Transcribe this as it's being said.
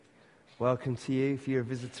Welcome to you. If you're a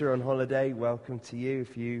visitor on holiday, welcome to you.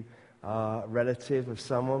 If you are a relative of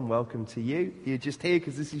someone, welcome to you. If you're just here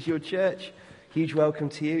because this is your church, huge welcome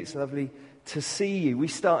to you. It's lovely to see you. We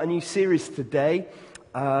start a new series today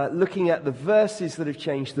looking at the verses that have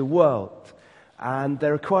changed the world. And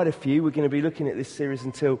there are quite a few. We're going to be looking at this series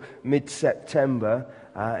until mid-September.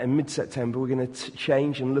 In mid-September, we're going to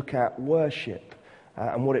change and look at worship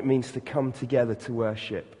and what it means to come together to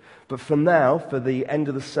worship. But for now, for the end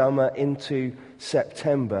of the summer into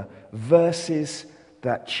September, verses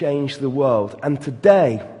that change the world. And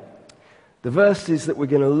today, the verses that we're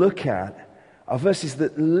going to look at are verses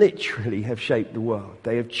that literally have shaped the world.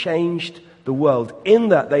 They have changed the world in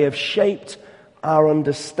that they have shaped our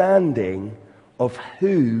understanding of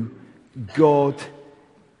who God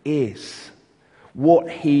is, what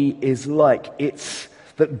He is like. It's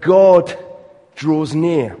that God draws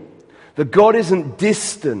near. That God isn't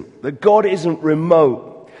distant, that God isn't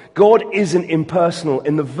remote, God isn't impersonal.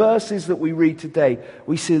 In the verses that we read today,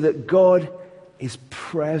 we see that God is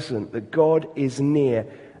present, that God is near,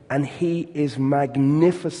 and He is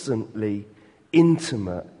magnificently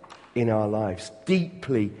intimate in our lives,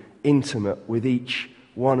 deeply intimate with each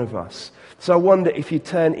one of us. So I wonder if you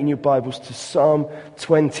turn in your Bibles to Psalm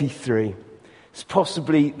 23. It's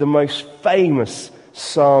possibly the most famous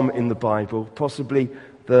psalm in the Bible, possibly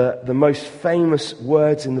the most famous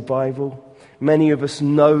words in the Bible. Many of us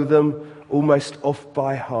know them almost off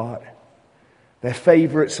by heart. They're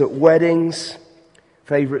favourites at weddings,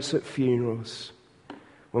 favourites at funerals.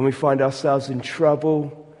 When we find ourselves in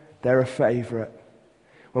trouble, they're a favourite.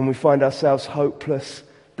 When we find ourselves hopeless,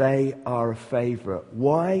 they are a favourite.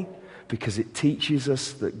 Why? Because it teaches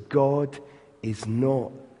us that God is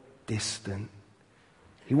not distant.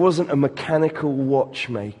 He wasn't a mechanical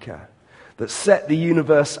watchmaker that set the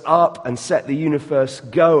universe up and set the universe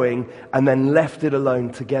going and then left it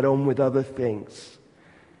alone to get on with other things.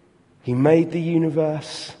 He made the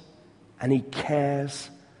universe and He cares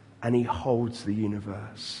and He holds the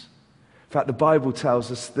universe. In fact, the Bible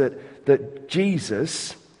tells us that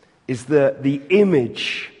Jesus is the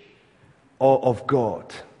image of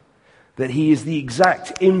God, that He is the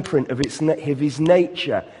exact imprint of His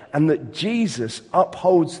nature, and that Jesus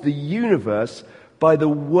upholds the universe by the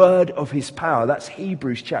word of His power. That's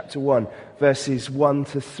Hebrews chapter 1, verses 1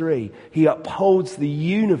 to 3. He upholds the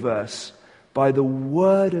universe by the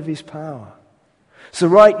word of His power. So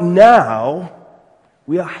right now,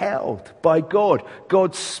 we are held by God.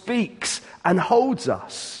 God speaks and holds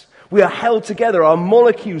us. We are held together. Our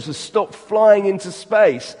molecules have stopped flying into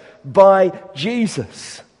space by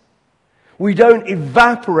Jesus. We don't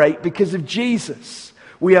evaporate because of Jesus.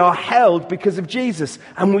 We are held because of Jesus.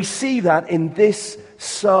 And we see that in this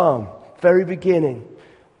psalm, very beginning.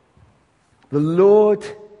 The Lord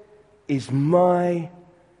is my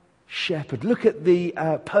shepherd. Look at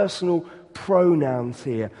the personal pronouns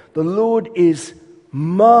here. The Lord is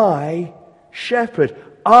my shepherd.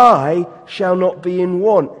 I shall not be in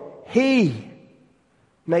want. He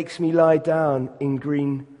makes me lie down in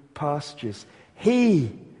green pastures.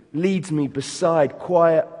 He leads me beside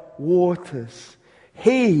quiet waters.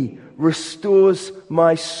 He restores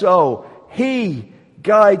my soul. He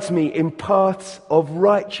guides me in paths of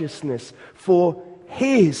righteousness for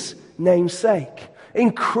His name's sake.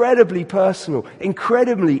 Incredibly personal,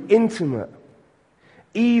 incredibly intimate.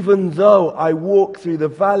 Even though I walk through the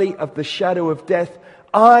valley of the shadow of death,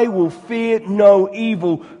 I will fear no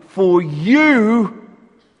evil, for you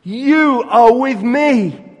are with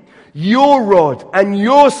me. Your rod and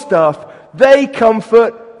your staff, they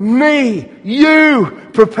comfort me. You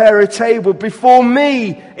prepare a table before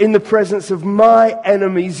me in the presence of my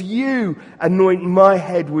enemies. You anoint my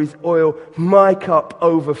head with oil. My cup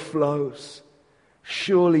overflows.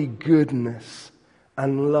 Surely goodness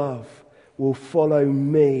and love will follow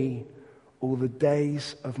me all the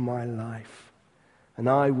days of my life, and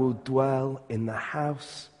I will dwell in the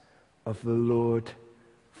house of the Lord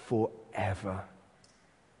forever.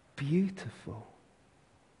 Beautiful.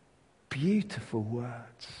 Beautiful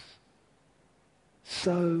words.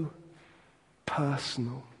 So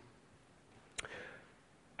personal.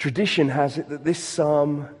 Tradition has it that this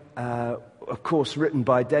psalm, of course written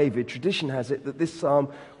by David, tradition has it that this psalm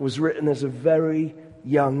was written as a very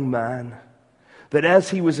young man. That as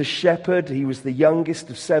he was a shepherd, he was the youngest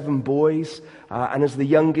of 7 boys, and as the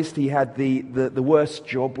youngest he had the worst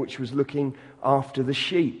job, which was looking after the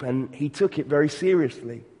sheep, and he took it very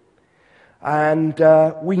seriously. And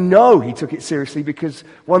we know he took it seriously because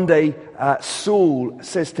one day Saul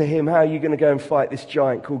says to him, how are you going to go and fight this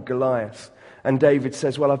giant called Goliath? And David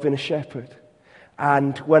says, well, I've been a shepherd.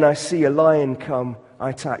 And when I see a lion come, I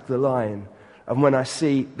attack the lion. And when I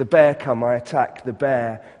see the bear come, I attack the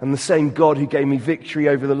bear. And the same God who gave me victory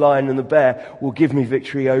over the lion and the bear will give me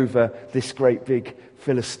victory over this great big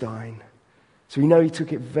Philistine. So we know he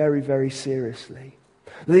took it very, very seriously.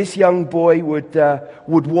 This young boy would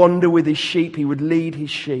wander with his sheep. He would lead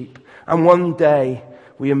his sheep. And one day,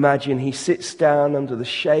 we imagine he sits down under the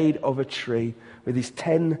shade of a tree with his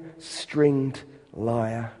 10-stringed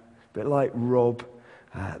lyre, a bit like Rob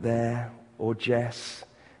there, or Jess.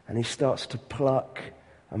 And he starts to pluck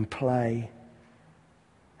and play.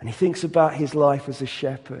 And he thinks about his life as a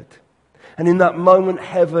shepherd. And in that moment,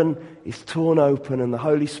 heaven is torn open and the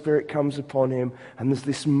Holy Spirit comes upon him. And there's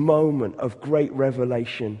this moment of great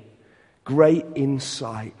revelation, great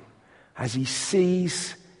insight, as he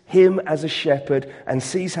sees him as a shepherd and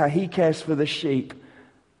sees how he cares for the sheep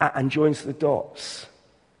and joins the dots.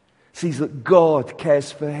 Sees that God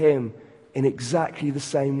cares for him in exactly the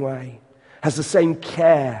same way. Has the same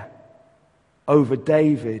care over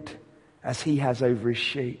David as he has over his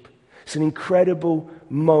sheep. It's an incredible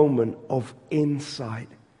moment of insight.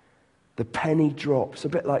 The penny drops, a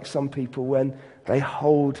bit like some people when they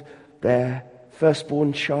hold their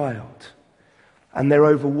firstborn child and they're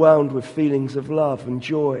overwhelmed with feelings of love and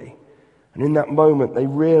joy. And in that moment they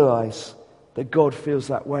realize that God feels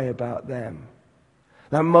that way about them.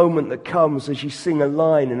 That moment that comes as you sing a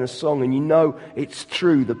line in a song and you know it's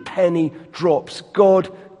true. The penny drops.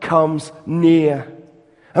 God comes near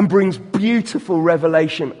and brings beautiful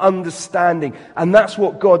revelation, understanding. And that's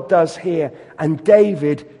what God does here. And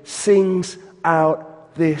David sings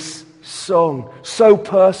out this song. So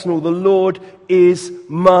personal. The Lord is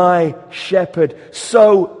my shepherd.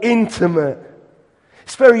 So intimate.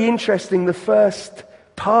 It's very interesting. The first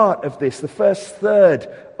part of this, the first third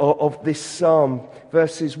of this psalm,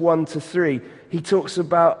 verses 1 to 3, he talks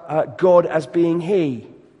about God as being He.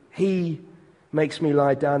 He makes me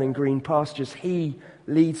lie down in green pastures. He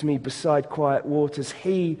leads me beside quiet waters.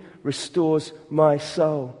 He restores my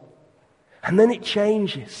soul. And then it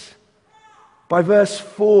changes. By verse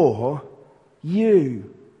 4,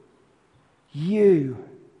 you.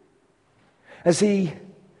 As he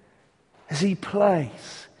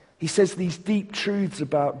plays, he says these deep truths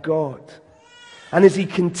about God. And as he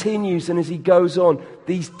continues and as he goes on,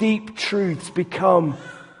 these deep truths become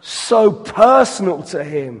so personal to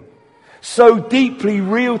him, so deeply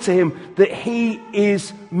real to him that he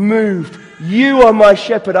is moved. You are my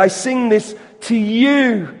shepherd. I sing this to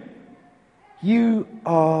you. You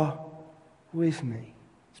are with me.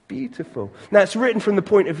 It's beautiful. Now it's written from the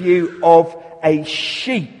point of view of a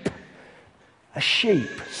sheep. A sheep.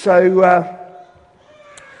 So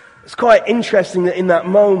it's quite interesting that in that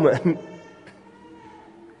moment,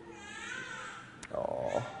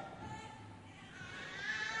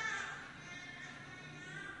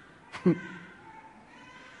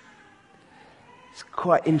 it's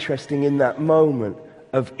quite interesting in that moment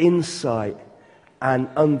of insight and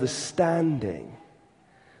understanding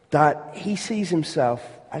that he sees himself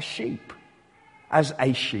as sheep, as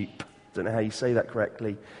a sheep. I don't know how you say that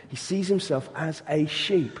correctly. He sees himself as a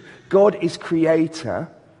sheep. God is creator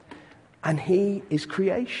and he is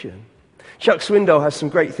creation. Chuck Swindoll has some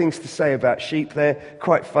great things to say about sheep. They're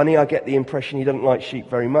quite funny. I get the impression he doesn't like sheep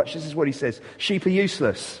very much. This is what he says. Sheep are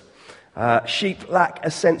useless. Sheep lack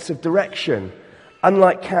a sense of direction.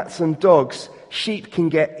 Unlike cats and dogs, sheep can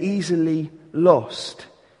get easily lost,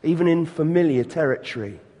 even in familiar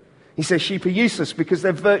territory. He says sheep are useless because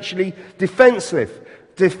they're virtually defenseless.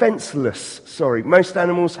 Most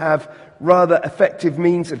animals have rather effective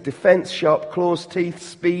means of defense: sharp claws, teeth,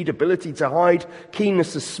 speed, ability to hide,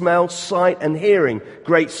 keenness of smell, sight and hearing,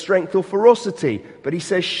 great strength or ferocity. But he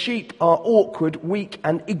says sheep are awkward, weak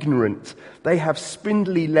and ignorant. They have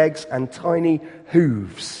spindly legs and tiny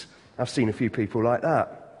hooves. I've seen a few people like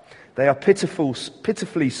that. They are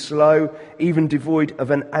pitifully slow, even devoid of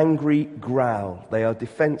an angry growl. They are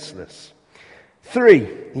defenseless. 3,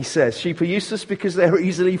 he says, sheep are useless because they are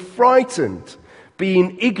easily frightened.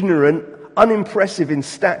 Being ignorant, unimpressive in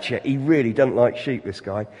stature. He really doesn't like sheep, this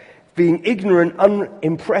guy. Being ignorant,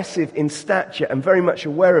 unimpressive in stature, and very much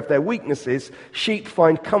aware of their weaknesses, sheep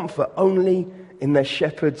find comfort only in their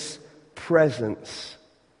shepherd's presence.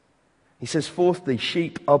 He says, fourthly,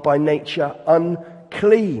 sheep are by nature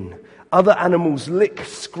unclean. Other animals lick,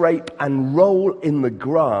 scrape, and roll in the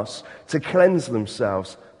grass to cleanse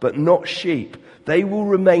themselves, but not sheep. They will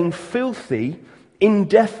remain filthy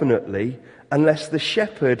indefinitely unless the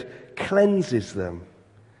shepherd cleanses them.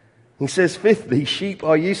 He says, fifthly, sheep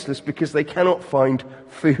are useless because they cannot find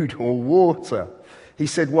food or water. He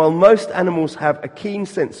said, while most animals have a keen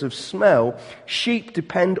sense of smell, sheep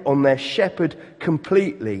depend on their shepherd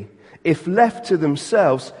completely. If left to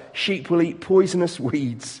themselves, sheep will eat poisonous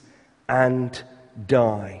weeds and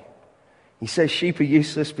die. He says sheep are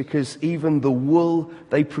useless because even the wool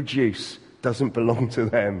they produce doesn't belong to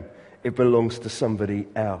them. It belongs to somebody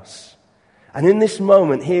else. And in this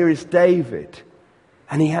moment, here is David,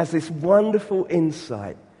 and he has this wonderful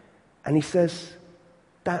insight, and he says,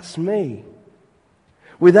 that's me.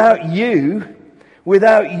 Without you,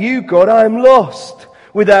 God, I'm lost.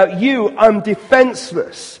 Without you, I'm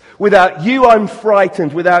defenseless. Without you, I'm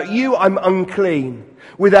frightened. Without you, I'm unclean.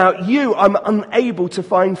 Without you, I'm unable to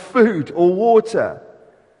find food or water.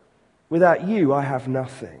 Without you, I have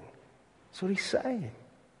nothing. That's what he's saying.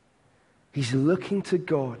 He's looking to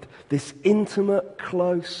God, this intimate,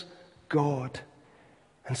 close God,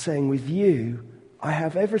 and saying, with you, I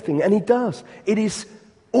have everything. And he does. It is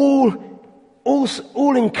all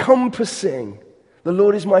encompassing. The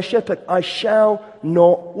Lord is my shepherd. I shall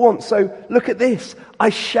not want. So look at this.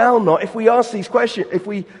 I shall not. If we ask these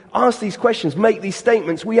questions, make these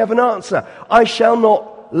statements, we have an answer. I shall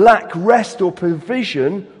not lack rest or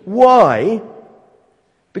provision. Why?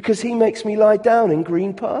 Because he makes me lie down in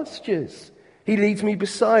green pastures. He leads me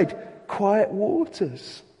beside quiet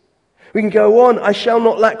waters. We can go on. I shall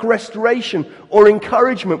not lack restoration or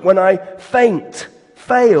encouragement when I faint,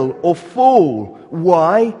 fail, or fall.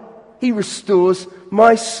 Why? He restores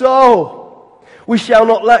my soul. We shall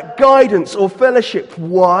not lack guidance or fellowship.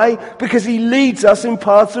 Why? Because he leads us in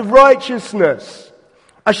paths of righteousness.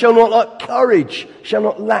 I shall not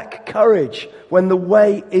lack courage when the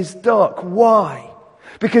way is dark. Why?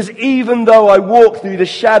 Because even though I walk through the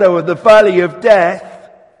shadow of the valley of death,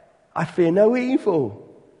 I fear no evil.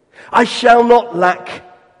 I shall not lack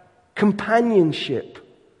companionship.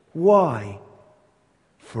 Why?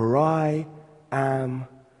 For I am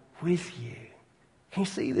with you. Can you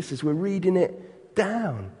see this as we're reading it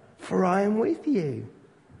down? For I am with you.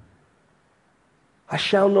 I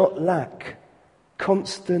shall not lack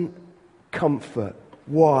constant comfort.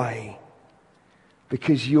 Why?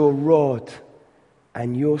 Because your rod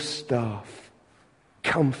and your staff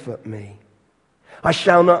comfort me. I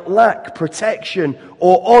shall not lack protection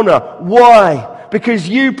or honor. Why? Because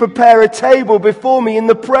you prepare a table before me in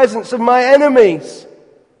the presence of my enemies.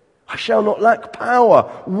 I shall not lack power.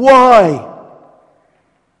 Why?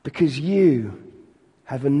 Because you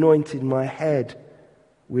have anointed my head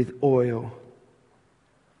with oil.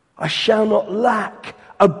 I shall not lack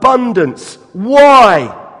abundance.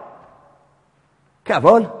 Why? Come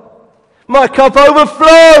on. My cup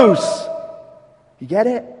overflows. You get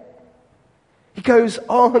it? He goes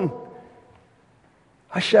on.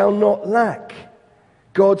 I shall not lack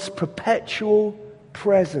God's perpetual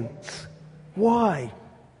presence. Why?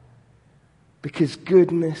 Because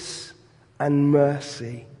goodness and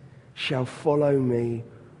mercy shall follow me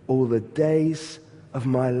all the days of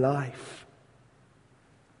my life.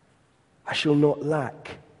 I shall not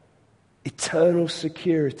lack eternal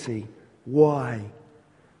security. Why?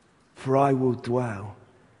 For I will dwell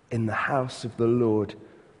in the house of the Lord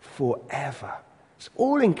forever. It's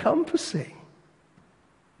all encompassing.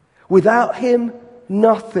 Without him,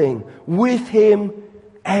 nothing. With him,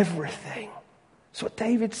 everything. That's what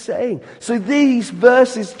David's saying. So these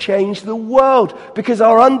verses change the world because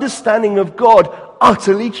our understanding of God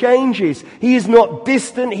utterly changes. He is not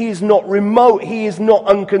distant. He is not remote. He is not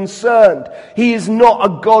unconcerned. He is not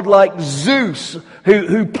a God like Zeus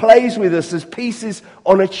who plays with us as pieces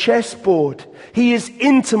on a chessboard. He is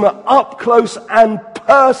intimate, up close and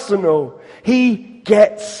personal. He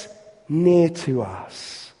gets near to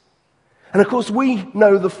us. And of course we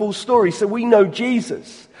know the full story. So we know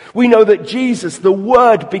Jesus. We know that Jesus, the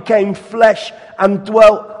Word, became flesh and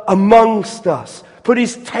dwelt amongst us, put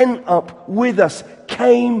his tent up with us,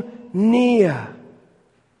 came near.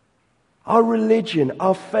 Our religion,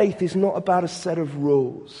 our faith is not about a set of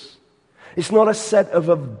rules. It's not a set of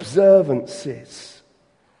observances.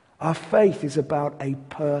 Our faith is about a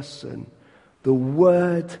person, the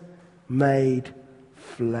Word made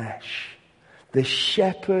flesh, the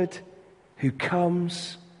shepherd who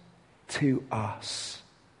comes to us.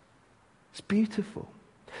 It's beautiful.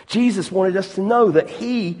 Jesus wanted us to know that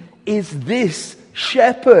he is this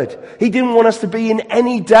shepherd. He didn't want us to be in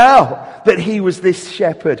any doubt that he was this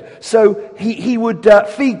shepherd. So he would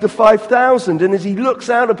feed the 5,000. And as he looks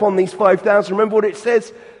out upon these 5,000, remember what it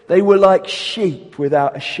says? They were like sheep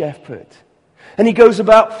without a shepherd. And he goes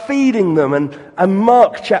about feeding them. And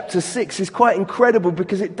Mark chapter 6 is quite incredible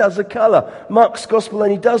because it does a colour. Mark's gospel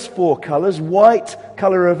only does 4 colours. White,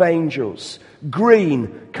 colour of angels.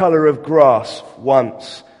 Green, colour of grass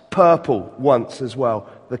once. Purple once as well.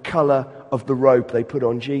 The colour of the robe they put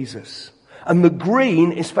on Jesus. And the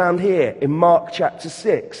green is found here in Mark chapter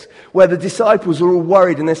 6, where the disciples are all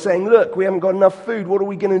worried and they're saying, look, we haven't got enough food, what are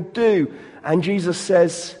we going to do? And Jesus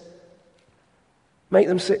says, make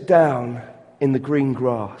them sit down in the green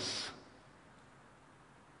grass.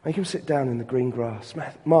 Make them sit down in the green grass.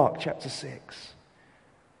 Mark chapter 6.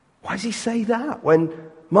 Why does he say that when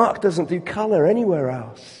Mark doesn't do colour anywhere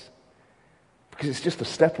else? Because it's just a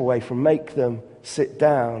step away from make them sit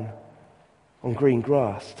down on green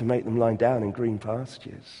grass to make them lie down in green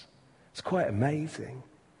pastures. It's quite amazing.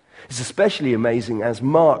 It's especially amazing as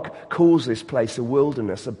Mark calls this place a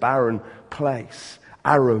wilderness, a barren place.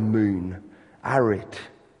 Aramoon, arid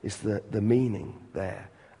is the meaning there.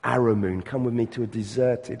 Aramoon, come with me to a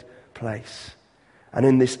deserted place. And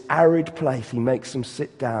in this arid place, he makes them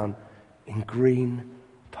sit down in green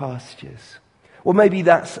pastures. Well, maybe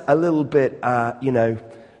that's a little bit,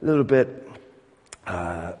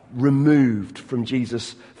 removed from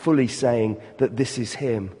Jesus fully saying that this is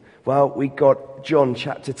him. Well, we got John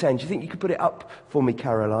chapter 10. Do you think you could put it up for me,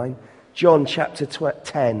 Caroline? John chapter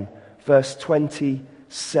 10, verse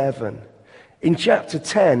 27. In chapter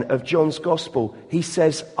 10 of John's Gospel, he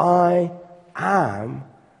says, I am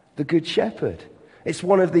the Good Shepherd. It's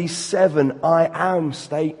one of these 7 I am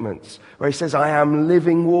statements where he says, I am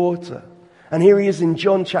living water. And here he is in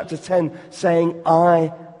John chapter 10 saying,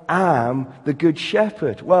 I am the Good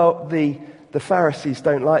Shepherd. Well, the Pharisees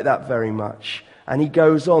don't like that very much. And he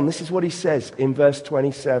goes on. This is what he says in verse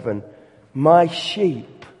 27. My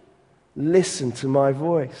sheep listen to my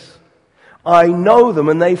voice. I know them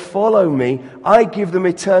and they follow me. I give them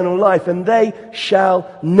eternal life and they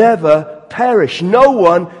shall never perish. No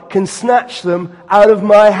one can snatch them out of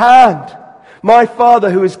my hand. My Father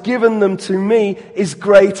who has given them to me is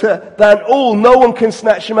greater than all. No one can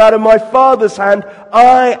snatch them out of my Father's hand.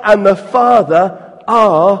 I and the Father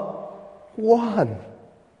are one.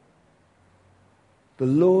 The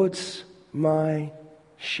Lord's my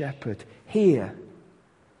shepherd. Here,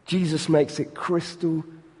 Jesus makes it crystal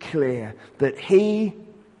clear that he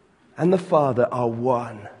and the Father are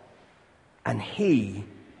one. And he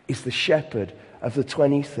is the shepherd of the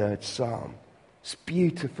 23rd Psalm. It's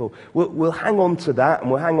beautiful. We'll hang on to that and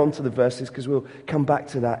we'll hang on to the verses because we'll come back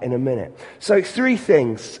to that in a minute. So 3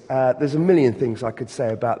 things. There's a million things I could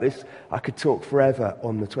say about this. I could talk forever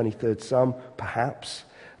on the 23rd Psalm, perhaps.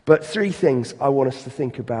 But 3 things I want us to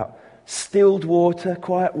think about. Stilled water,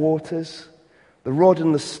 quiet waters, the rod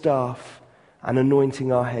and the staff, and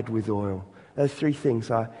anointing our head with oil. There are 3 things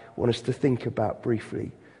I want us to think about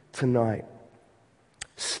briefly tonight.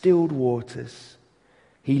 Stilled waters.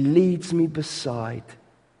 He leads me beside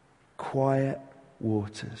quiet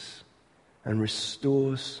waters and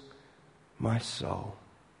restores my soul.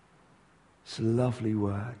 It's lovely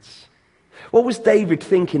words. What was David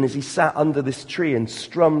thinking as he sat under this tree and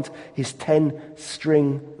strummed his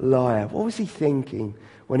 10-string lyre? What was he thinking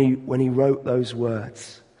when he wrote those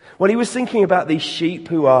words? Well, he was thinking about these sheep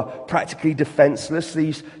who are practically defenseless,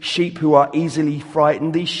 these sheep who are easily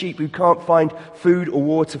frightened, these sheep who can't find food or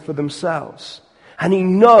water for themselves. And he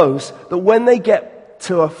knows that when they get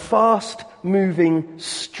to a fast-moving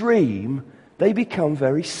stream, they become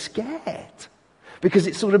very scared. Because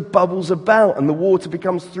it sort of bubbles about and the water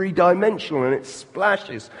becomes 3-dimensional and it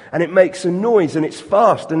splashes and it makes a noise and it's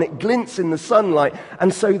fast and it glints in the sunlight.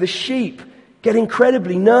 And so the sheep get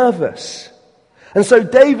incredibly nervous. And so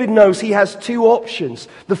David knows he has 2 options.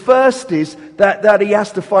 The first is that he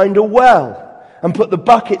has to find a well and put the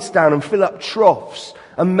buckets down and fill up troughs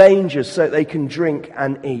and mangers so that they can drink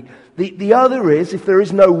and eat. The other is, if there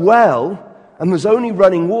is no well and there's only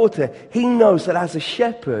running water, he knows that as a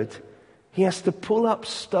shepherd, he has to pull up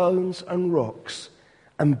stones and rocks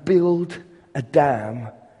and build a dam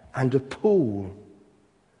and a pool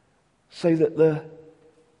so that the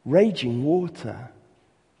raging water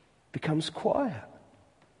becomes quiet.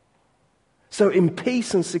 So in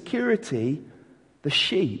peace and security, the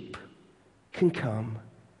sheep can come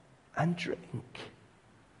and drink.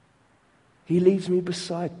 He leads me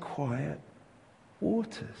beside quiet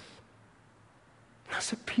waters.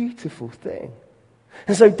 That's a beautiful thing.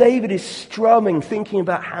 And so David is strumming, thinking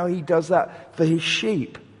about how he does that for his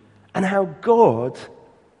sheep and how God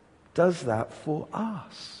does that for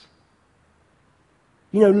us.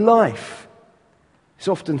 You know, life is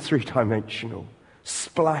often 3-dimensional.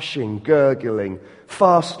 Splashing, gurgling,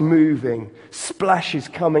 fast-moving, splashes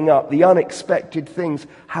coming up, the unexpected things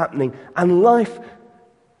happening. And life,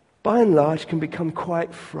 by and large, can become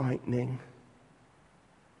quite frightening.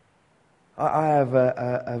 I have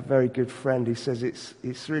a very good friend who says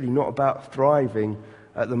it's really not about thriving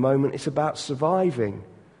at the moment, it's about surviving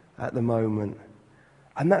at the moment.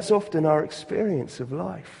 And that's often our experience of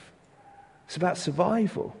life. It's about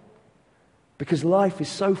survival. Because life is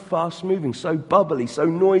so fast moving, so bubbly, so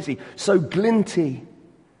noisy, so glinty,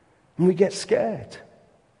 and we get scared.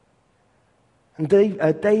 And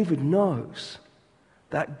David knows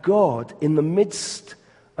that God, in the midst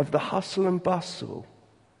of the hustle and bustle,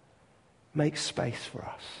 makes space for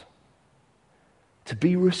us to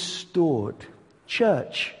be restored.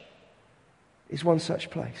 Church is one such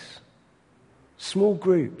place. Small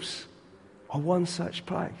groups are one such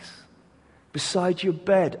place. Beside your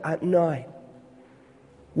bed at night,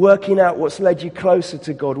 working out what's led you closer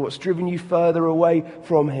to God, what's driven you further away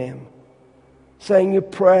from Him. Saying your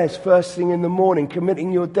prayers first thing in the morning,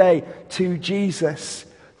 committing your day to Jesus.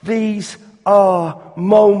 These are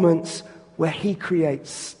moments where He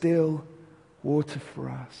creates still water for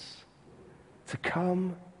us to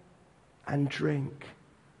come and drink.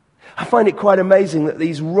 I find it quite amazing that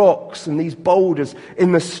these rocks and these boulders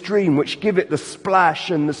in the stream, which give it the splash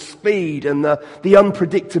and the speed and the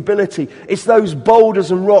unpredictability, it's those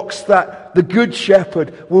boulders and rocks that the Good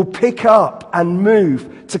Shepherd will pick up and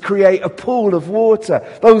move to create a pool of water.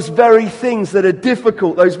 Those very things that are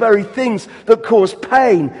difficult, those very things that cause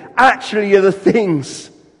pain, actually are the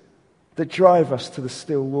things that drive us to the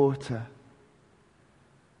still water.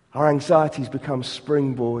 Our anxieties become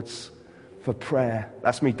springboards for prayer.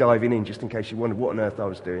 That's me diving in, just in case you wondered what on earth I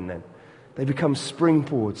was doing then. They become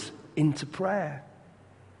springboards into prayer.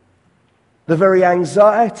 The very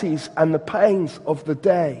anxieties and the pains of the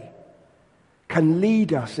day can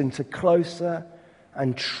lead us into closer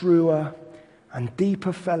and truer and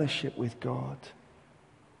deeper fellowship with God.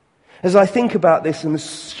 As I think about this and the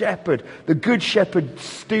shepherd, the good shepherd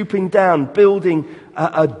stooping down, building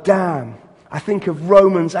a dam, I think of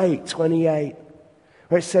Romans 8:28.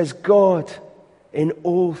 Where it says, God in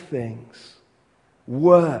all things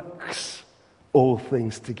works all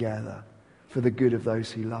things together for the good of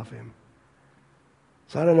those who love Him.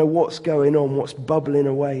 So I don't know what's going on, what's bubbling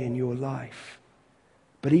away in your life.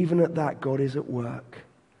 But even at that, God is at work.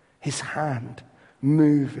 His hand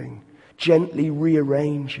moving, gently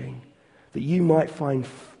rearranging, that you might find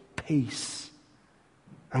peace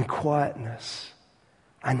and quietness.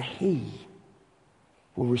 And He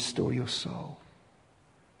will restore your soul.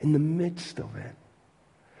 In the midst of it.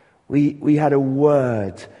 We had a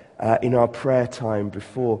word in our prayer time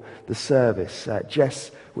before the service. Jess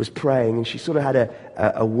was praying and she sort of had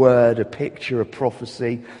a word, a picture, a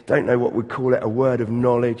prophecy. Don't know what we'd call it, a word of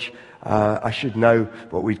knowledge. I should know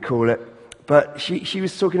what we'd call it. But she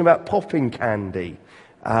was talking about popping candy.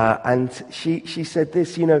 And she said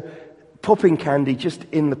this, popping candy just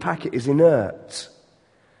in the packet is inert.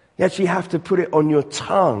 You actually have to put it on your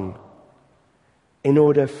tongue in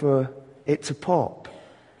order for it to pop.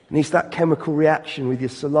 It needs that chemical reaction with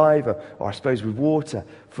your saliva, or I suppose with water,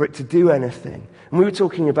 for it to do anything. And we were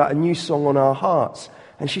talking about a new song on our hearts.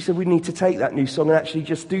 And she said we need to take that new song and actually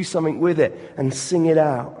just do something with it and sing it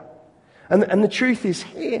out. And the truth is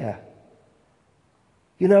here.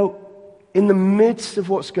 In the midst of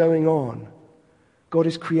what's going on, God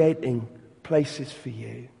is creating places for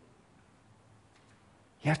you.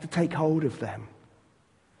 You have to take hold of them.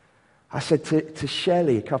 I said to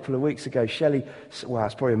Shelley a couple of weeks ago, it's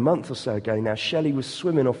probably a month or so ago now, Shelley was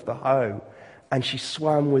swimming off the Hoe and she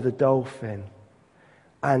swam with a dolphin.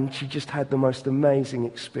 And she just had the most amazing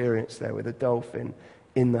experience there with a dolphin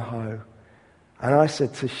in the Hoe. And I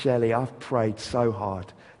said to Shelley, I've prayed so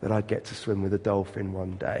hard that I'd get to swim with a dolphin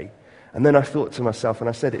one day. And then I thought to myself, and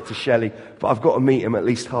I said it to Shelley, but I've got to meet him at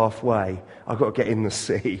least halfway. I've got to get in the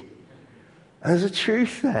sea. And there's a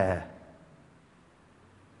truth there.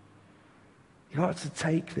 You've got to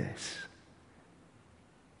take this.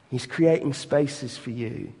 He's creating spaces for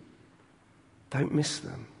you. Don't miss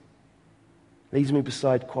them. Leads me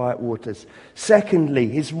beside quiet waters. Secondly,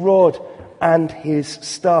 His rod and His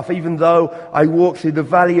staff. Even though I walk through the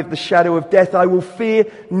valley of the shadow of death, I will fear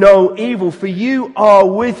no evil. For you are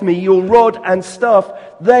with me, your rod and staff,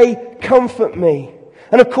 they comfort me.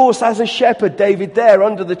 And of course, as a shepherd, David there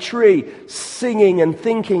under the tree, singing and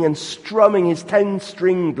thinking and strumming his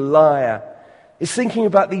 10-stringed lyre, is thinking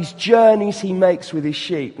about these journeys he makes with his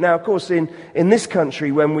sheep. Now, of course, in this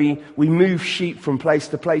country, when we move sheep from place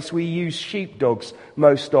to place, we use sheepdogs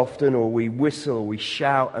most often, or we whistle, or we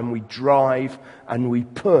shout, and we drive, and we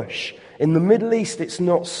push. In the Middle East, it's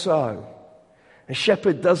not so. A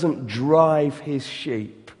shepherd doesn't drive his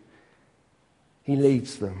sheep. He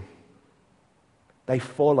leads them. They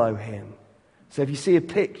follow him. So if you see a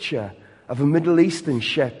picture of a Middle Eastern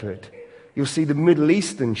shepherd, you'll see the Middle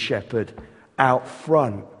Eastern shepherd out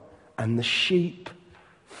front and the sheep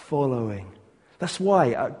following. That's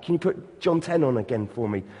why, can you put John 10 on again for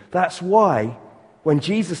me? That's why when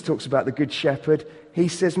Jesus talks about the Good Shepherd, he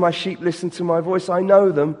says, my sheep listen to my voice, I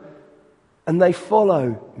know them, and they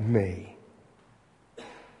follow me.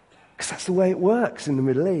 Because that's the way it works in the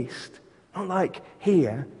Middle East. Not like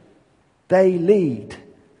here. They lead,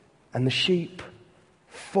 and the sheep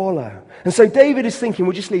follow. And so David is thinking,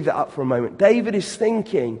 we'll just leave that up for a moment. David is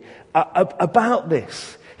thinking about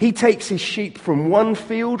this. He takes his sheep from one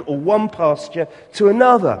field or one pasture to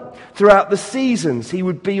another. Throughout the seasons, he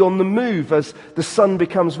would be on the move as the sun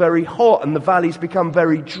becomes very hot and the valleys become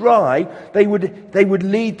very dry. They would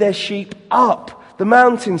lead their sheep up the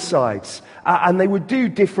mountainsides. And they would do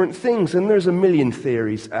different things. And there's a million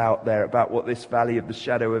theories out there about what this valley of the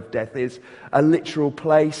shadow of death is. A literal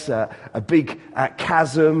place, a big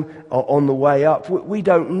chasm on the way up. We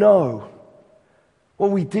don't know. What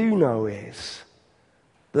we do know is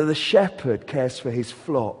that the shepherd cares for his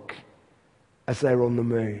flock as they're on the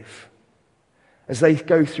move. As they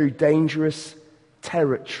go through dangerous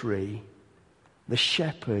territory, the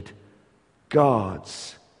shepherd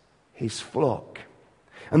guards his flock.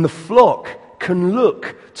 And the flock can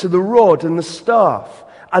look to the rod and the staff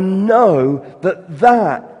and know that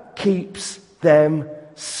that keeps them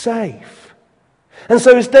safe. And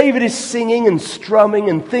so as David is singing and strumming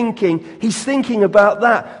and thinking, he's thinking about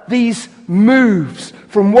that. These moves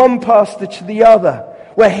from one pasture to the other,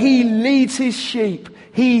 where he leads his sheep,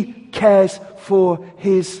 he cares for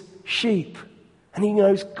his sheep. And he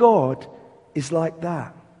knows God is like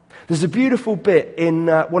that. There's a beautiful bit in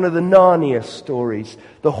one of the Narnia stories,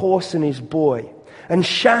 The Horse and His Boy. And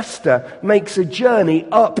Shasta makes a journey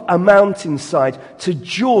up a mountainside to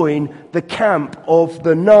join the camp of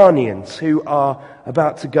the Narnians, who are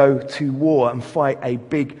about to go to war and fight a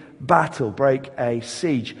big battle, break a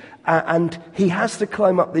siege. And he has to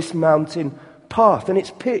climb up this mountain path, and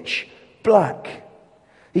it's pitch black.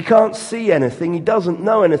 He can't see anything, he doesn't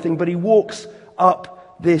know anything, but he walks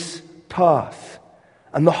up this path.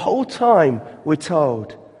 And the whole time, we're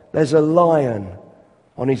told, there's a lion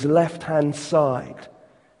on his left-hand side.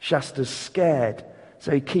 Shasta's scared,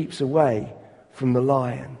 so he keeps away from the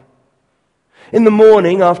lion. In the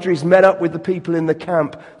morning, after he's met up with the people in the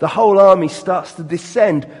camp, the whole army starts to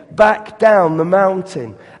descend back down the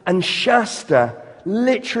mountain. And Shasta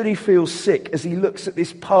literally feels sick as he looks at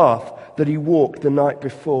this path that he walked the night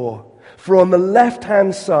before. For on the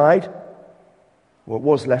left-hand side, what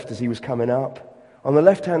was left as he was coming up, on the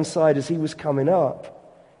left-hand side as he was coming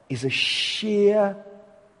up, is a sheer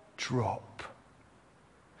drop.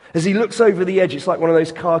 As he looks over the edge, it's like one of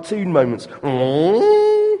those cartoon moments.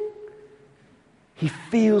 He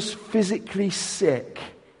feels physically sick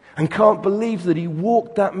and can't believe that he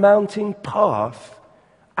walked that mountain path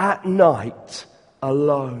at night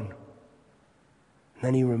alone. And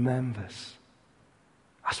then he remembers.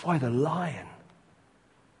 That's why the lion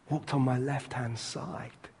walked on my left-hand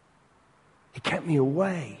side. He kept me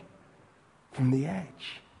away from the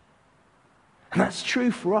edge. And that's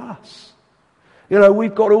true for us. You know,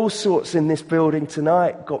 we've got all sorts in this building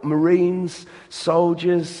tonight. Got Marines,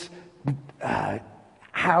 soldiers,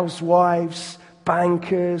 housewives,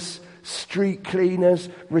 bankers, street cleaners,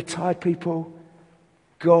 retired people.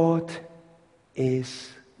 God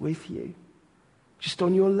is with you. Just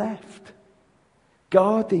on your left.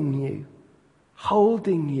 Guarding you.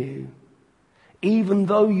 Holding you. Even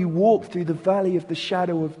though you walk through the valley of the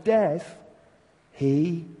shadow of death,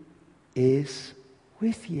 He is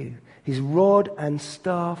with you. His rod and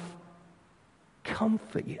staff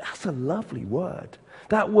comfort you. That's a lovely word.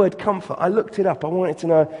 That word comfort, I looked it up. I wanted to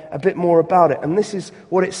know a bit more about it. And this is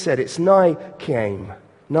what it said. It's nikaim,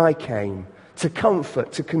 to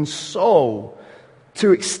comfort, to console,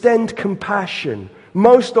 to extend compassion.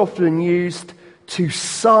 Most often used to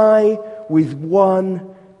sigh with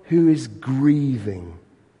one who is grieving.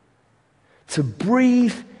 To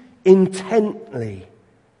breathe intensely,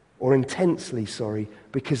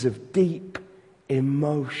 because of deep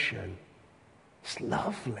emotion. It's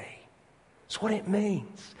lovely. It's what it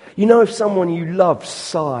means. You know, if someone you love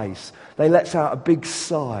sighs, they let out a big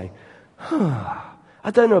sigh.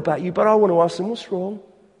 I don't know about you, but I want to ask them, what's wrong?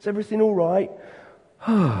 Is everything all right?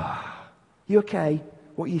 You okay?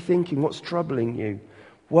 What are you thinking? What's troubling you?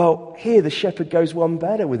 Well, here the shepherd goes one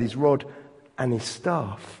better with his rod and his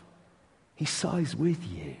staff. He sighs with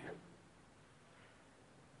you.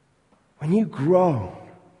 When you groan,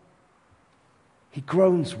 He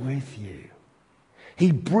groans with you.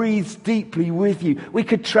 He breathes deeply with you. We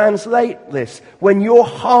could translate this. When your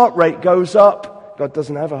heart rate goes up, God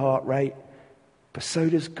doesn't have a heart rate, but so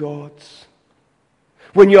does God's.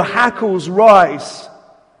 When your hackles rise,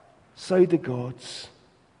 so do God's.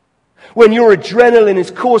 When your adrenaline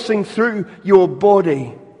is coursing through your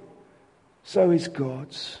body, so is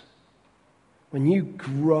God's. When you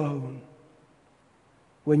groan,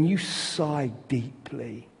 when you sigh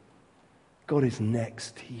deeply, God is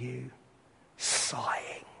next to you,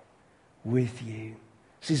 sighing with you.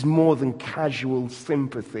 This is more than casual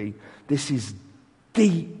sympathy. This is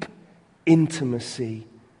deep intimacy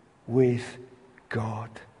with God.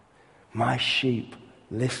 My sheep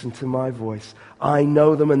listen to my voice. I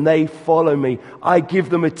know them and they follow me. I give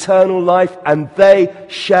them eternal life and they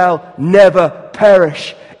shall never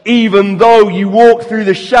perish. Even though you walk through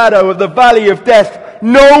the shadow of the valley of death,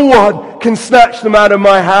 no one can snatch them out of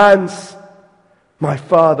my hands. My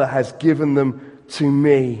Father has given them to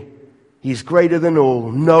me. He is greater than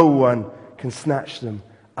all. No one can snatch them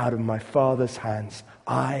out of my Father's hands.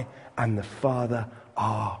 I and the Father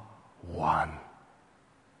are one.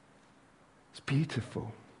 It's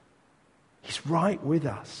beautiful. He's right with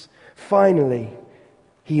us. Finally,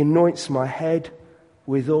 he anoints my head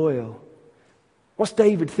with oil. What's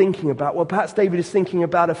David thinking about? Well, perhaps David is thinking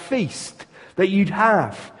about a feast that you'd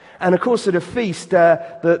have. And of course, at a feast,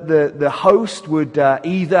 the host would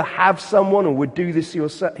either have someone, or would do this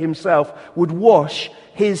himself, would wash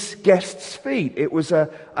his guests' feet. It was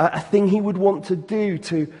a thing he would want to do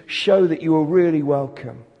to show that you were really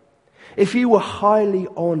welcome. If you were highly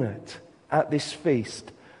honored at this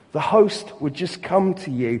feast, the host would just come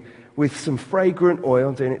to you with some fragrant oil,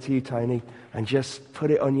 I'm doing it to you, Tony, and just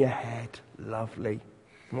put it on your head. Lovely.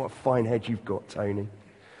 What a fine head you've got, Tony.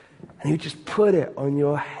 And he would just put it on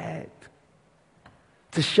your head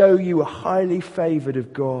to show you were highly favored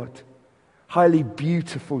of God, highly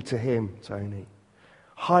beautiful to him, Tony,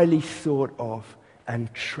 highly thought of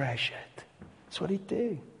and treasured. That's what he'd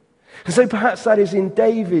do. And so perhaps that is in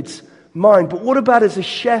David's mind. But what about as a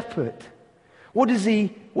shepherd? What does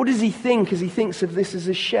he think as he thinks of this as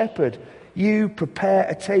a shepherd? You prepare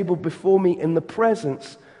a table before me in the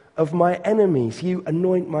presence of my enemies. You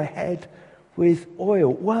anoint my head with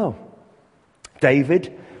oil. Well,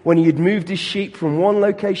 David, when he had moved his sheep from one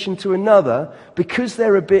location to another, because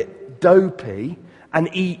they're a bit dopey and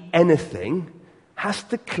eat anything, has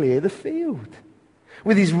to clear the field.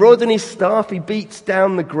 With his rod and his staff, he beats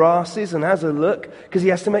down the grasses and has a look, because he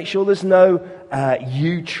has to make sure there's no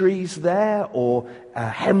yew trees there, or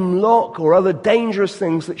hemlock, or other dangerous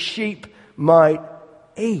things that sheep might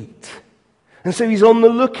eat. And so he's on the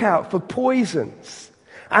lookout for poisons.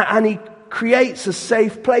 And he creates a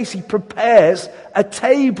safe place. He prepares a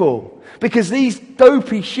table. Because these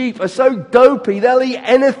dopey sheep are so dopey, they'll eat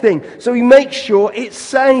anything. So he makes sure it's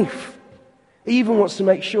safe. He even wants to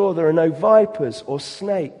make sure there are no vipers or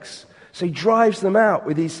snakes. So he drives them out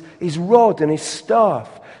with his rod and his staff,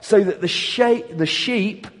 so that the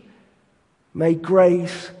sheep may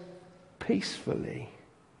graze peacefully.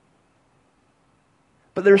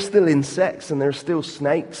 But there are still insects and there are still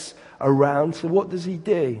snakes around. So what does he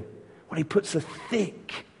do? Well, he puts a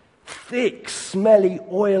thick, smelly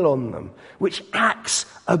oil on them, which acts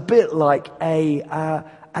a bit like an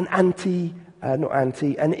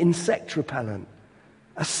insect repellent,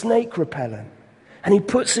 a snake repellent. And he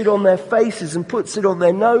puts it on their faces and puts it on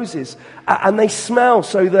their noses, and they smell,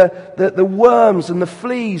 so the worms and the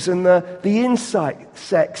fleas and the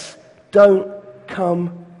insects don't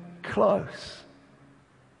come close.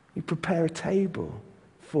 You prepare a table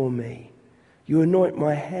for me. You anoint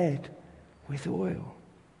my head with oil.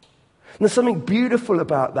 And there's something beautiful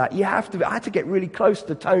about that. I had to get really close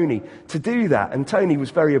to Tony to do that. And Tony was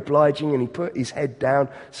very obliging, and he put his head down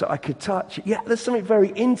so I could touch it. Yeah, there's something very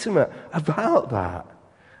intimate about that.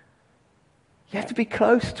 You have to be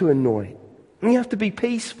close to anoint. And you have to be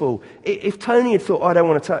peaceful. If Tony had thought, I don't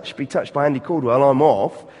want to be touched by Andy Caldwell, I'm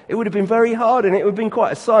off, it would have been very hard, and it would have been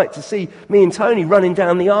quite a sight to see me and Tony running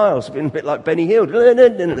down the aisles, a bit like Benny Hill, trying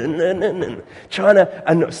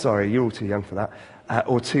to, sorry, you're all too young for that,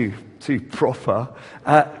 or too proper,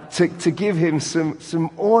 to give him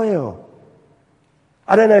some oil.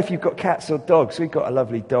 I don't know if you've got cats or dogs. We've got a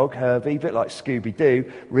lovely dog, Herbie, a bit like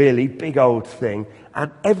Scooby-Doo, really, big old thing. And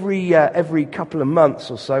every couple of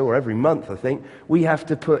months or so, or every month, I think, we have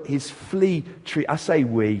to put his flea treatment. I say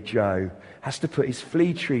we, Joe, has to put his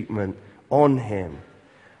flea treatment on him.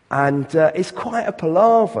 And it's quite a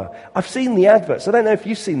palaver. I've seen the adverts. I don't know if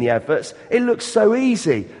you've seen the adverts. It looks so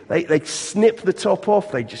easy. They snip the top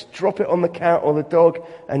off, they just drop it on the cat or the dog,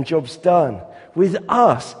 and job's done. With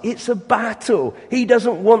us, it's a battle. He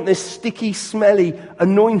doesn't want this sticky, smelly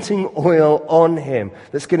anointing oil on him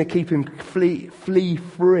that's going to keep him flea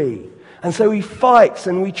free. And so he fights,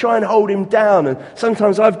 and we try and hold him down. And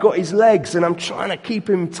sometimes I've got his legs, and I'm trying to keep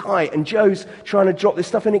him tight. And Joe's trying to drop this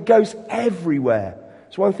stuff, and it goes everywhere.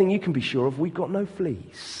 It's one thing you can be sure of: we've got no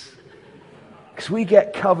fleas. Because we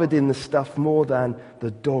get covered in the stuff more than the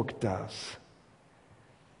dog does.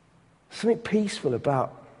 Something peaceful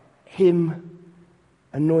about him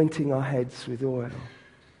anointing our heads with oil.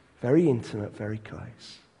 Very intimate, very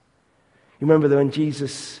close. You remember that when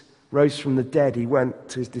Jesus rose from the dead, he went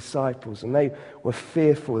to his disciples and they were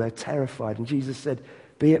fearful, they're terrified. And Jesus said,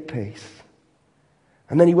 be at peace.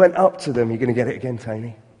 And then he went up to them. You're going to get it again,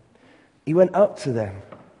 Tony. He went up to them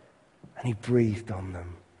and he breathed on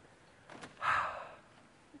them.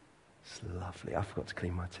 It's lovely. I forgot to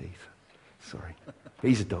clean my teeth. Sorry.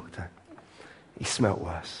 He's a doctor. He smelt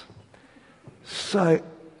worse. So,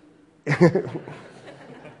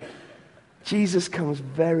 Jesus comes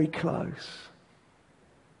very close.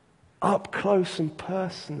 Up close and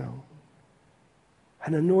personal.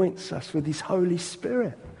 And anoints us with his Holy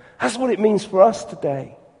Spirit. That's what it means for us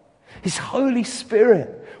today. His Holy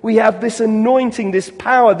Spirit. We have this anointing, this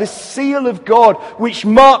power, this seal of God which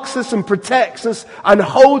marks us and protects us and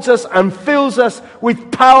holds us and fills us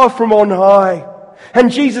with power from on high.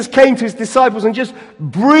 And Jesus came to his disciples and just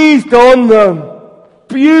breathed on them.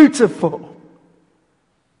 Beautiful.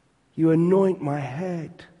 You anoint my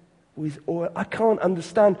head with oil. I can't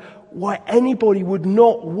understand why anybody would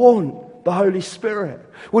not want the Holy Spirit,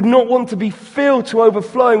 would not want to be filled to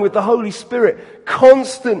overflowing with the Holy Spirit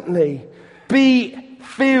constantly. Be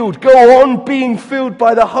filled, go on being filled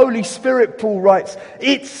by the Holy Spirit, Paul writes.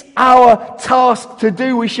 It's our task to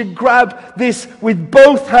do. We should grab this with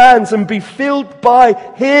both hands and be filled by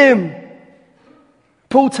him.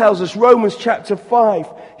 Paul tells us, Romans chapter 5,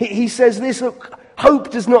 he says this, look,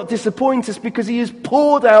 hope does not disappoint us because he has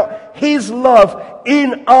poured out his love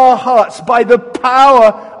in our hearts by the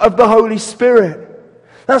power of the Holy Spirit.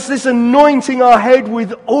 That's this anointing our head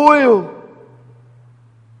with oil.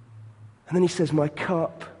 And then he says, my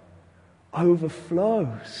cup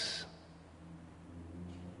overflows.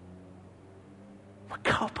 My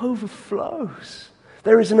cup overflows.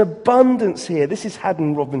 There is an abundance here. This is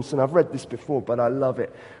Haddon Robinson. I've read this before, but I love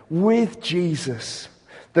it. With Jesus,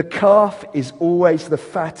 the calf is always the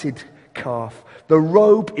fatted calf. The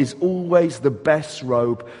robe is always the best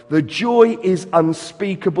robe. The joy is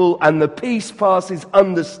unspeakable and the peace passes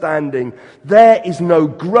understanding. There is no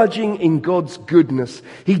grudging in God's goodness.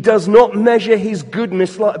 He does not measure his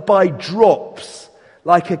goodness by drops,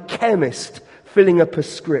 like a chemist filling a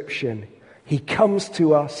prescription. He comes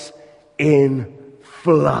to us in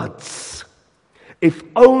floods. If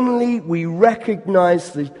only we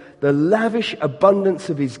recognize the lavish abundance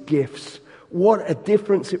of his gifts, what a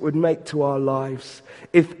difference it would make to our lives.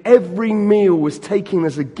 If every meal was taken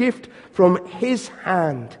as a gift from his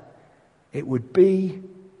hand, it would be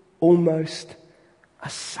almost a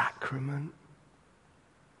sacrament.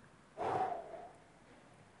 I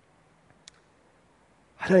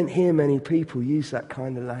don't hear many people use that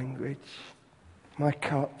kind of language. My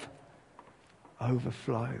cup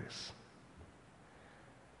overflows.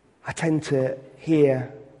 I tend to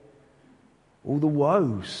hear all the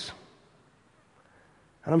woes.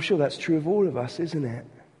 And I'm sure that's true of all of us, isn't it?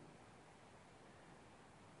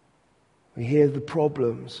 We hear the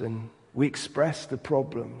problems and we express the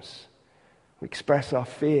problems. We express our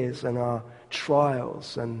fears and our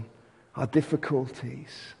trials and our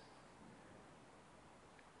difficulties.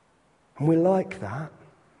 And we're like that.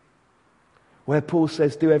 Where Paul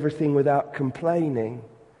says, do everything without complaining,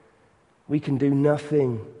 we can do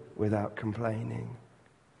nothing without complaining.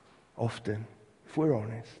 Often, if we're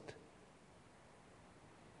honest.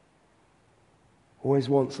 Always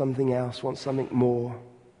want something else, want something more,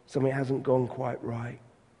 something hasn't gone quite right.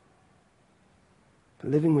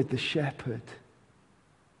 But living with the shepherd,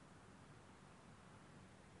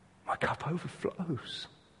 my cup overflows.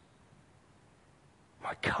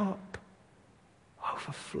 My cup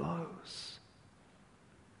overflows.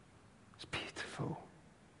 It's beautiful.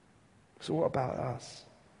 So what about us?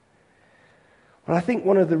 Well, I think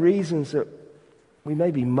one of the reasons that we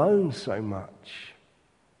maybe moan so much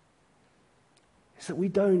is that we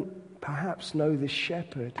don't perhaps know the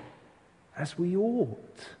shepherd as we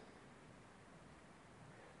ought.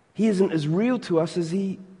 He isn't as real to us as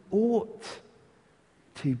he ought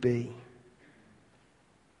to be.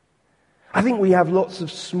 I think we have lots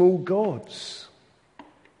of small gods.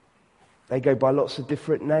 They go by lots of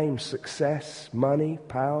different names: success, money,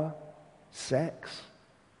 power, sex,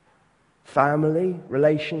 family,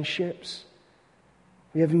 relationships.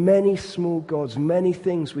 We have many small gods, many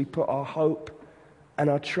things we put our hope and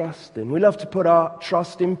our trust in. We love to put our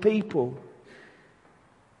trust in people.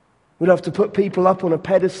 We love to put people up on a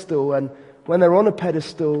pedestal, and when they're on a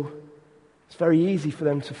pedestal, it's very easy for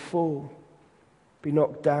them to fall, be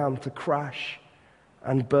knocked down, to crash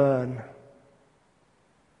and burn.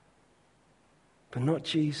 but not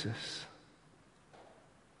Jesus.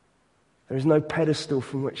 There is no pedestal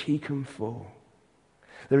from which he can fall.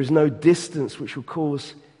 There is no distance which will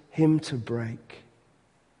cause him to break.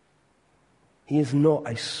 He is not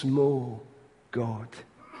a small God.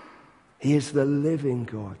 He is the living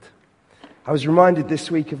God. I was reminded this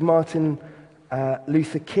week of Martin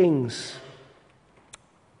Luther King's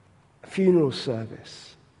funeral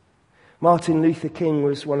service. Martin Luther King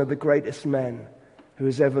was one of the greatest men who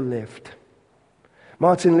has ever lived.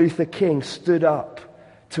 Martin Luther King stood up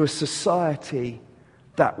to a society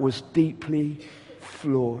that was deeply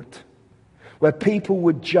flawed, where people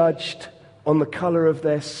were judged on the color of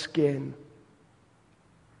their skin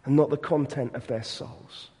and not the content of their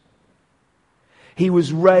souls. He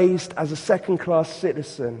was raised as a second-class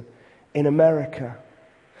citizen in America.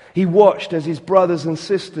 He watched as his brothers and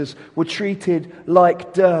sisters were treated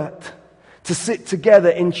like dirt. To sit together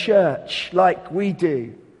in church like we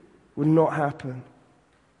do would not happen.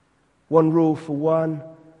 One rule for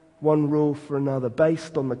one rule for another,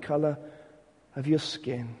 based on the color of your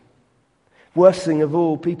skin. Worst thing of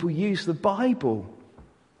all, people use the Bible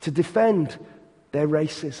to defend their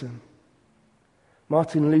racism.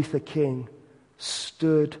 Martin Luther King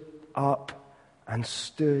stood up and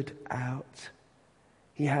stood out.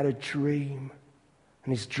 He had a dream,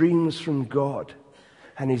 and his dream was from God,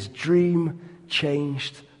 and his dream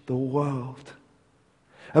changed the world.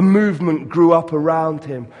 A movement grew up around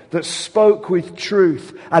him that spoke with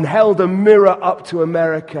truth and held a mirror up to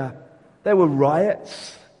America. There were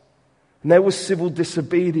riots and there was civil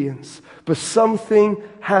disobedience, but something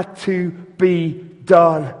had to be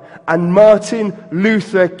done. And Martin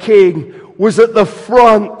Luther King was at the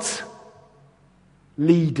front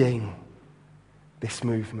leading this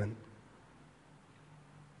movement.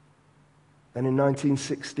 Then in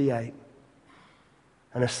 1968,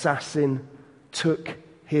 an assassin took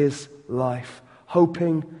his life,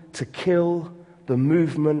 hoping to kill the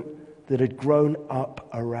movement that had grown up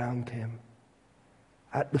around him.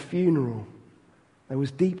 At the funeral, there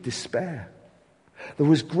was deep despair. There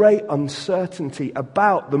was great uncertainty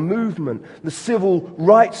about the movement, the civil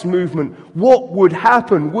rights movement. What would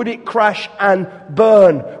happen? Would it crash and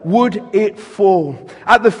burn? Would it fall?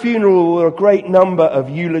 At the funeral were a great number of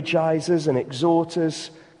eulogizers and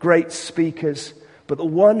exhorters, great speakers, but the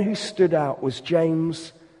one who stood out was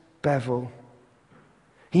James Bevel.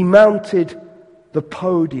 He mounted the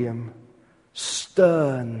podium,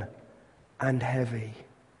 stern and heavy,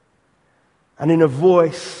 and in a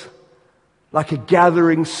voice like a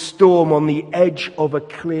gathering storm on the edge of a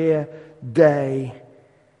clear day,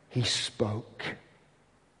 he spoke.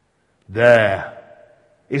 There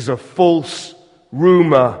is a false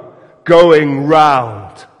rumor going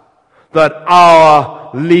round that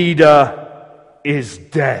our leader is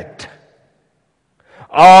dead.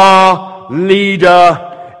 Our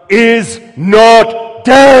leader is not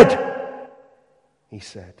dead, he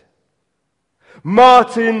said.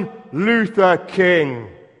 Martin Luther King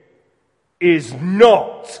is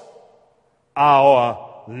not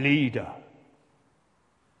our leader.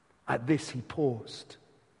 At this he paused.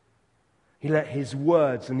 He let his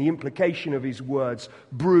words and the implication of his words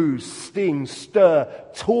bruise, sting, stir,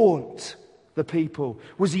 taunt the people.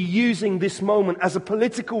 Was he using this moment as a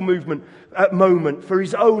political moment for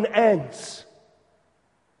his own ends?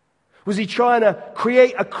 Was he trying to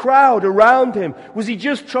create a crowd around him? Was he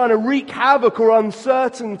just trying to wreak havoc or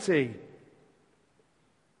uncertainty?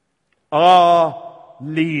 Our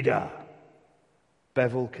leader,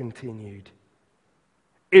 Bevel continued,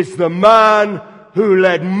 is the man who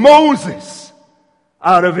led Moses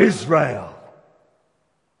out of Israel.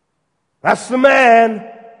 That's the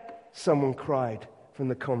man, someone cried from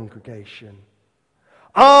the congregation.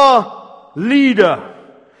 Our leader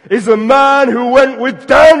is a man who went with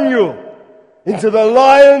Daniel into the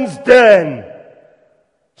lion's den.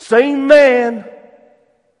 Same man.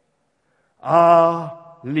 Our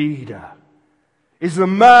leader is the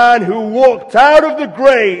man who walked out of the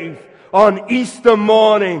grave on Easter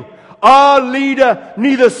morning. Our leader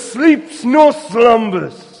neither sleeps nor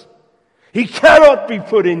slumbers. He cannot be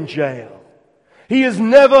put in jail. He has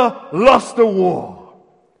never lost a war.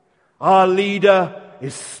 Our leader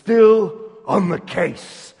is still on the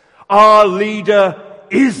case. Our leader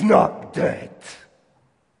is not dead.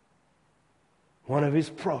 One of his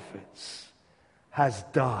prophets has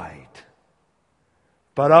died.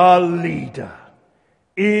 But our leader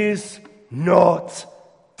is not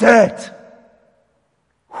dead.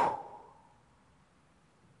 Whew.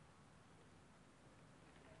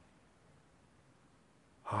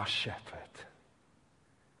 Our shepherd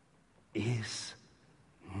is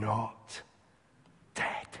not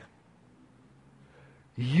dead.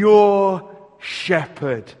 Your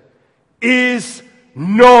shepherd is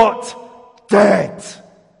not dead.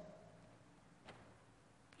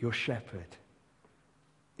 Your shepherd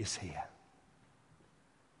is here.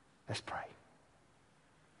 Let's pray.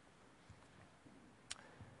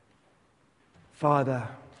 Father,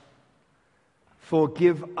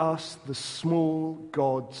 forgive us the small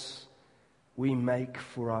gods we make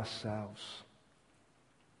for ourselves.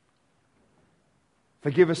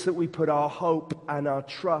 Forgive us that we put our hope and our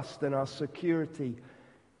trust and our security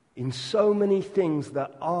in so many things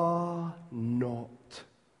that are not.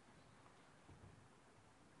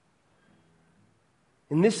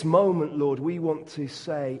 In this moment, Lord, we want to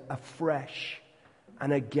say afresh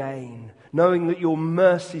and again, knowing that your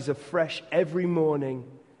mercies are fresh every morning,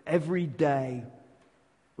 every day,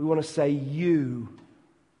 we want to say, you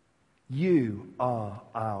are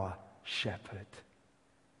our shepherd.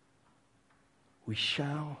 We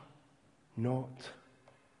shall not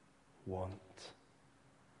want.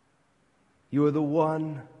 You are the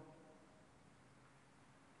one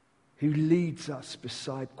who leads us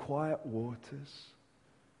beside quiet waters.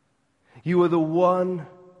 You are the one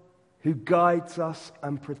who guides us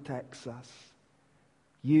and protects us.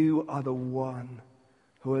 You are the one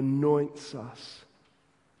who anoints us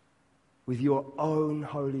with your own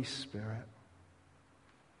Holy Spirit.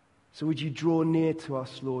 So would you draw near to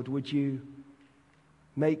us, Lord? Would you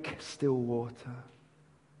make still water?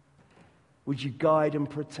 Would you guide and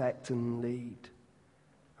protect and lead?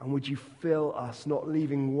 And would you fill us, not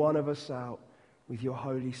leaving one of us out, with your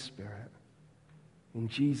Holy Spirit? In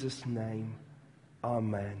Jesus' name,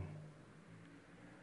 amen.